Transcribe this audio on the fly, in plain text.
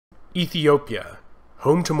Ethiopia,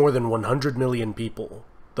 home to more than 100 million people,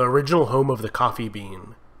 the original home of the coffee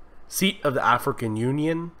bean, seat of the African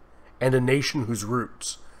Union, and a nation whose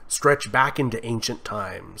roots stretch back into ancient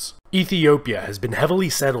times. Ethiopia has been heavily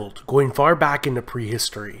settled, going far back into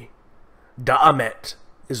prehistory. Da'amet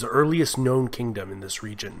is the earliest known kingdom in this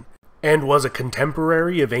region, and was a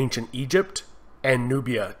contemporary of ancient Egypt and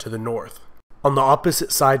Nubia to the north. On the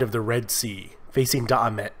opposite side of the Red Sea, facing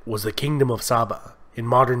Da'amet, was the kingdom of Saba, in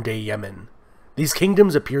modern-day Yemen. These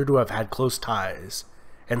kingdoms appear to have had close ties,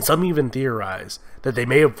 and some even theorize that they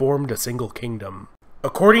may have formed a single kingdom.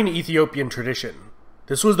 According to Ethiopian tradition,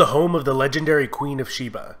 this was the home of the legendary Queen of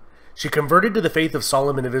Sheba. She converted to the faith of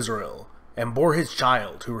Solomon of Israel, and bore his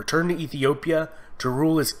child, who returned to Ethiopia to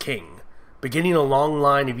rule as king, beginning a long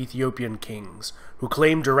line of Ethiopian kings, who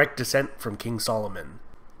claimed direct descent from King Solomon.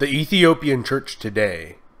 The Ethiopian Church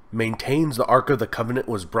today maintains the Ark of the Covenant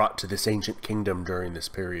was brought to this ancient kingdom during this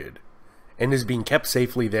period, and is being kept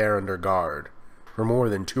safely there under guard for more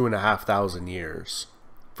than 2,500 years.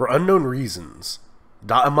 For unknown reasons,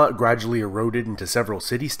 Da'amet gradually eroded into several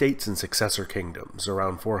city-states and successor kingdoms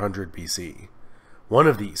around 400 BC. One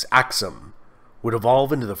of these, Aksum, would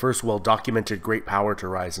evolve into the first well-documented great power to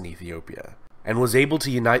rise in Ethiopia, and was able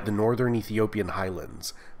to unite the northern Ethiopian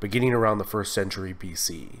highlands beginning around the 1st century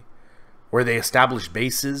BC, where they established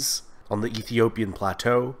bases on the Ethiopian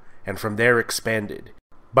plateau, and from there expanded.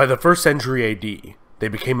 By the 1st century AD, they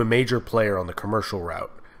became a major player on the commercial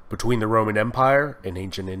route between the Roman Empire and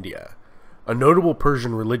ancient India. A notable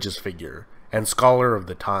Persian religious figure and scholar of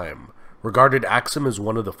the time regarded Aksum as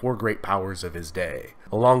one of the 4 great powers of his day,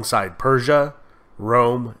 alongside Persia,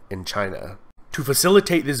 Rome, and China. To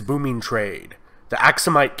facilitate this booming trade, the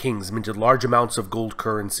Aksumite kings minted large amounts of gold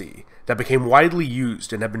currency that became widely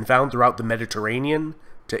used and have been found throughout the Mediterranean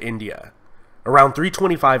to India. Around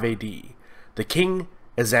 325 AD, the king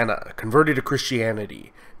Ezana converted to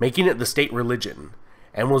Christianity, making it the state religion,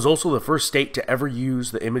 and was also the first state to ever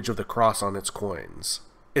use the image of the cross on its coins.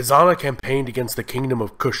 Ezana campaigned against the kingdom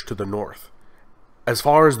of Kush to the north, as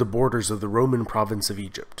far as the borders of the Roman province of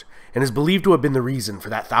Egypt, and is believed to have been the reason for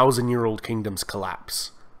that 1,000-year-old kingdom's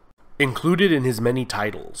collapse. Included in his many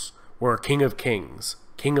titles were King of Kings,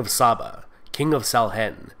 King of Saba, King of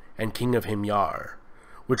Salhen, and King of Himyar,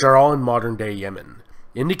 which are all in modern-day Yemen,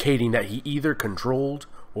 indicating that he either controlled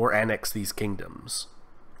or annexed these kingdoms.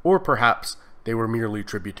 Or perhaps they were merely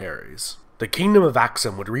tributaries. The kingdom of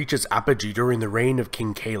Aksum would reach its apogee during the reign of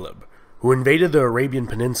King Caleb, who invaded the Arabian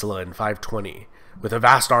Peninsula in 520, with a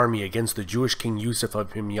vast army against the Jewish King Yusuf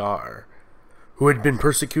of Himyar, who had been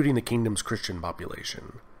persecuting the kingdom's Christian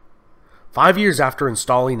population. 5 years after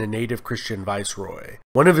installing a native Christian viceroy,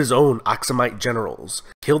 one of his own Aksumite generals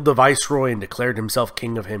killed the viceroy and declared himself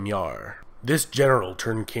king of Himyar. This general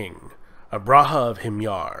turned king, Abraha of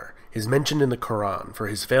Himyar, is mentioned in the Quran for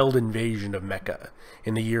his failed invasion of Mecca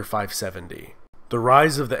in the year 570. The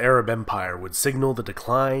rise of the Arab Empire would signal the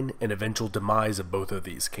decline and eventual demise of both of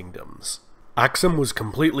these kingdoms. Aksum was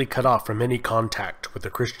completely cut off from any contact with the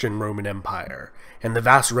Christian Roman Empire and the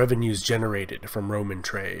vast revenues generated from Roman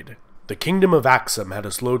trade. The kingdom of Aksum had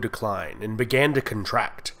a slow decline and began to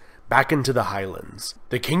contract back into the highlands.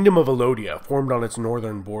 The kingdom of Alodia formed on its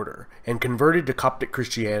northern border and converted to Coptic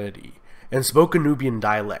Christianity and spoke a Nubian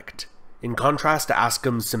dialect, in contrast to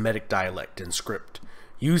Aksum's Semitic dialect and script,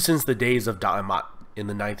 used since the days of Da'amet in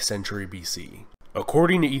the 9th century BC.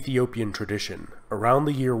 According to Ethiopian tradition, around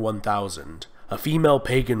the year 1000, a female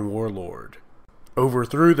pagan warlord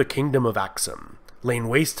overthrew the kingdom of Aksum, laying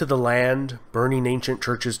waste to the land, burning ancient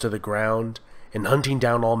churches to the ground, and hunting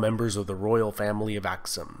down all members of the royal family of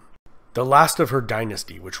Aksum. The last of her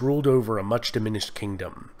dynasty, which ruled over a much diminished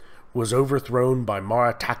kingdom, was overthrown by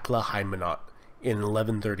Maratakla Haymanot in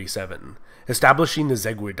 1137, establishing the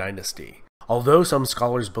Zegwe dynasty, although some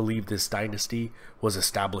scholars believe this dynasty was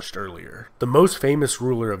established earlier. The most famous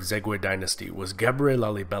ruler of Zegwe dynasty was Gebre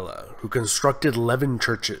Lalibela, who constructed 11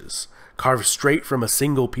 churches, carved straight from a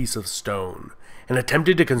single piece of stone, and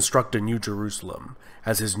attempted to construct a new Jerusalem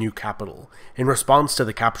as his new capital, in response to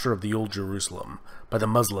the capture of the Old Jerusalem by the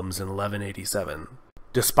Muslims in 1187.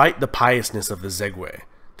 Despite the piousness of the Zegwe,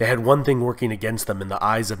 they had one thing working against them in the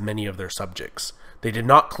eyes of many of their subjects. They did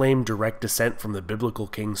not claim direct descent from the biblical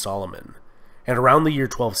King Solomon, and around the year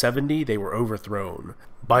 1270 they were overthrown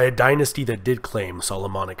by a dynasty that did claim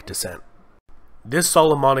Solomonic descent. This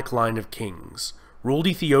Solomonic line of kings ruled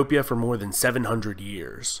Ethiopia for more than 700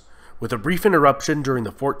 years, with a brief interruption during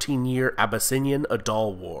the 14-year Abyssinian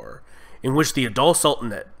Adal War, in which the Adal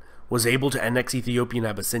Sultanate was able to annex Ethiopian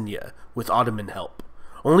Abyssinia with Ottoman help,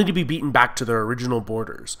 only to be beaten back to their original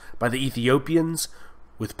borders by the Ethiopians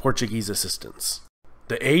with Portuguese assistance.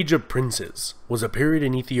 The Age of Princes was a period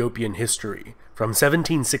in Ethiopian history from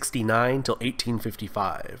 1769 till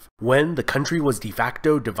 1855, when the country was de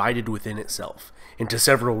facto divided within itself into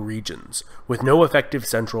several regions, with no effective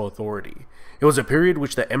central authority. It was a period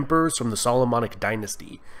which the emperors from the Solomonic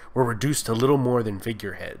dynasty were reduced to little more than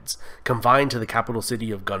figureheads, confined to the capital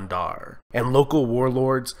city of Gondar, and local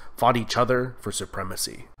warlords fought each other for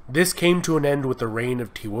supremacy. This came to an end with the reign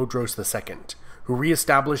of Tewodros II, who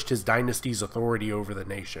re-established his dynasty's authority over the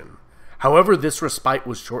nation. However, this respite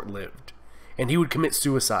was short-lived, and he would commit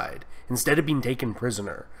suicide instead of being taken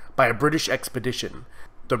prisoner by a British expedition.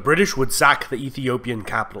 The British would sack the Ethiopian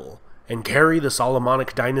capital and carry the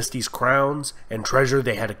Solomonic dynasty's crowns and treasure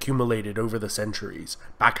they had accumulated over the centuries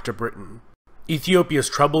back to Britain. Ethiopia's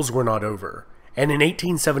troubles were not over, and in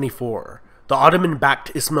 1874, the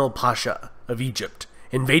Ottoman-backed Ismail Pasha of Egypt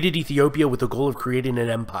invaded Ethiopia with the goal of creating an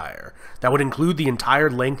empire that would include the entire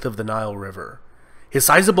length of the Nile River. His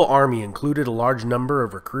sizable army included a large number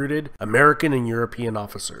of recruited American and European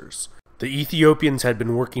officers. The Ethiopians had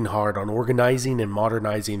been working hard on organizing and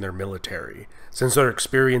modernizing their military since their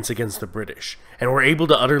experience against the British, and were able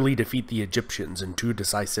to utterly defeat the Egyptians in 2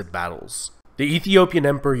 decisive battles. The Ethiopian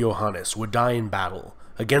Emperor Yohannes would die in battle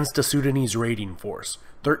against a Sudanese raiding force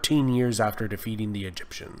 13 years after defeating the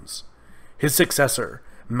Egyptians. His successor,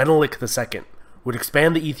 Menelik II, would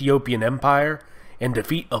expand the Ethiopian Empire and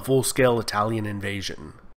defeat a full-scale Italian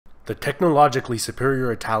invasion. The technologically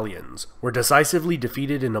superior Italians were decisively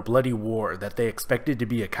defeated in a bloody war that they expected to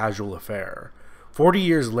be a casual affair. 40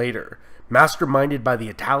 years later, masterminded by the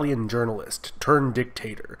Italian journalist turned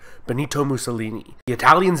dictator Benito Mussolini, the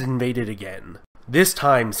Italians invaded again, this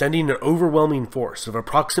time sending an overwhelming force of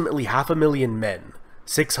approximately 500,000 men,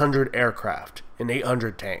 600 aircraft, and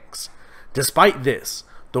 800 tanks. Despite this,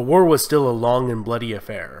 the war was still a long and bloody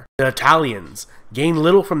affair. The Italians gained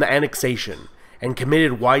little from the annexation and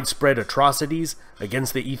committed widespread atrocities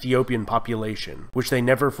against the Ethiopian population, which they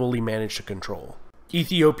never fully managed to control.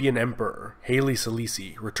 Ethiopian Emperor Haile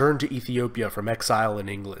Selassie returned to Ethiopia from exile in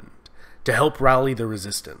England to help rally the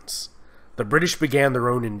resistance. The British began their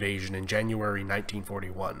own invasion in January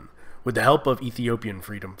 1941 with the help of Ethiopian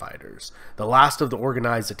freedom fighters. The last of the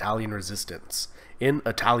organized Italian resistance in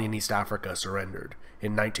Italian East Africa surrendered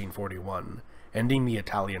in 1941, ending the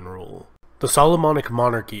Italian rule. The Solomonic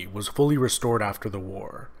monarchy was fully restored after the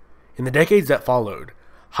war. In the decades that followed,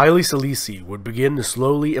 Haile Selassie would begin to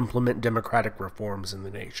slowly implement democratic reforms in the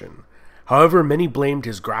nation. However, many blamed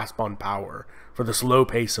his grasp on power for the slow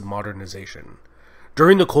pace of modernization.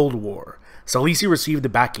 During the Cold War, Selassie received the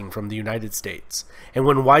backing from the United States, and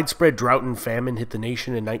when widespread drought and famine hit the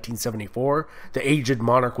nation in 1974, the aged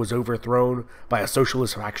monarch was overthrown by a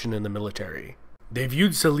socialist faction in the military. They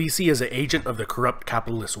viewed Selassie as an agent of the corrupt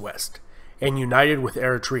capitalist West, and united with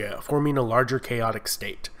Eritrea, forming a larger chaotic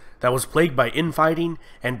state that was plagued by infighting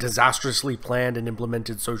and disastrously planned and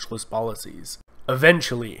implemented socialist policies.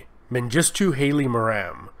 Eventually, Mengistu Haile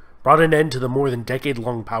Mariam brought an end to the more than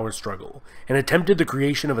decade-long power struggle and attempted the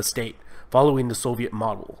creation of a state following the Soviet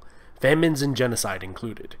model, famines and genocide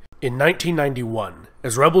included. In 1991,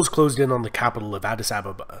 as rebels closed in on the capital of Addis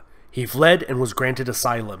Ababa, he fled and was granted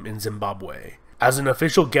asylum in Zimbabwe as an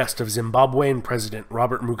official guest of Zimbabwean President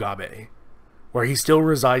Robert Mugabe, where he still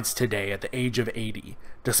resides today at the age of 80,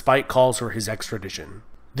 despite calls for his extradition.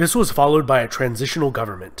 This was followed by a transitional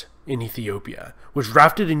government in Ethiopia, which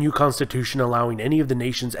drafted a new constitution allowing any of the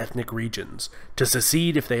nation's ethnic regions to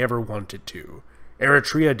secede if they ever wanted to.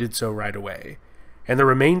 Eritrea did so right away, and the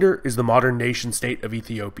remainder is the modern nation-state of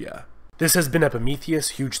Ethiopia. This has been Epimetheus.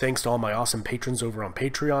 Huge thanks to all my awesome patrons over on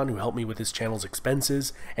Patreon who help me with this channel's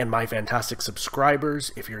expenses, and my fantastic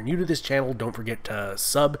subscribers. If you're new to this channel, don't forget to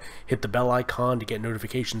sub, hit the bell icon to get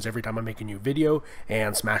notifications every time I make a new video,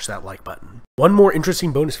 and smash that like button. One more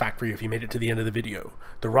interesting bonus fact for you if you made it to the end of the video.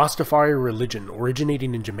 The Rastafari religion,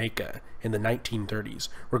 originating in Jamaica in the 1930s,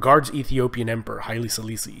 regards Ethiopian Emperor Haile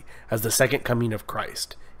Selassie as the second coming of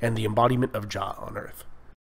Christ and the embodiment of Jah on earth.